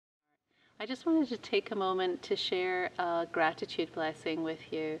I just wanted to take a moment to share a gratitude blessing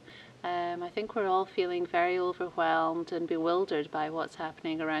with you. I think we're all feeling very overwhelmed and bewildered by what's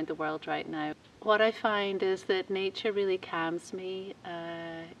happening around the world right now. What I find is that nature really calms me.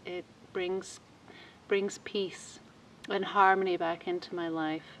 It brings peace and harmony back into my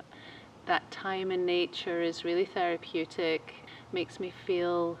life. That time in nature is really therapeutic, makes me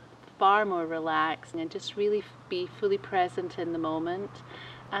feel far more relaxed and just really be fully present in the moment.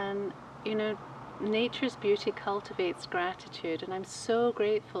 And you know, nature's beauty cultivates gratitude, and I'm so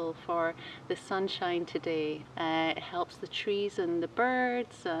grateful for the sunshine today. It helps the trees and the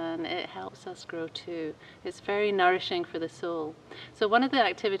birds, and it helps us grow too. It's very nourishing for the soul. So one of the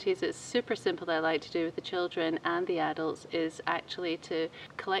activities that's super simple that I like to do with the children and the adults is actually to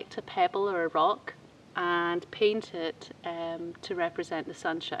collect a pebble or a rock and paint it to represent the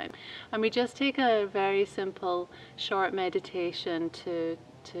sunshine. And we just take a very simple short meditation to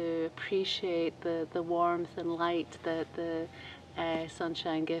appreciate the warmth and light that the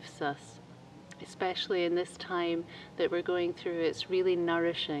sunshine gives us. Especially in this time that we're going through, it's really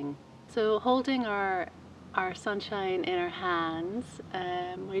nourishing. So holding our sunshine in our hands,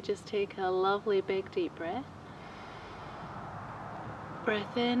 we just take a lovely big deep breath.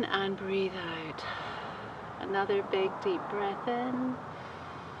 Breath in and breathe out. Another big deep breath in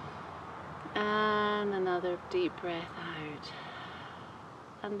and another deep breath out.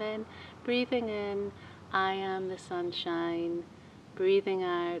 And then breathing in, I am the sunshine. Breathing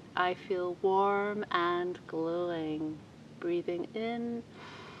out, I feel warm and glowing. Breathing in,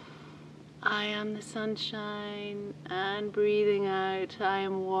 I am the sunshine. And breathing out, I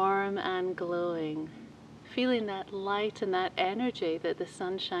am warm and glowing. Feeling that light and that energy that the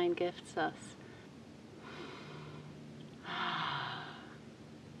sunshine gifts us.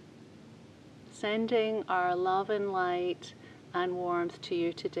 Sending our love and light and warmth to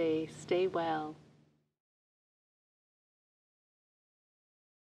you today. Stay well.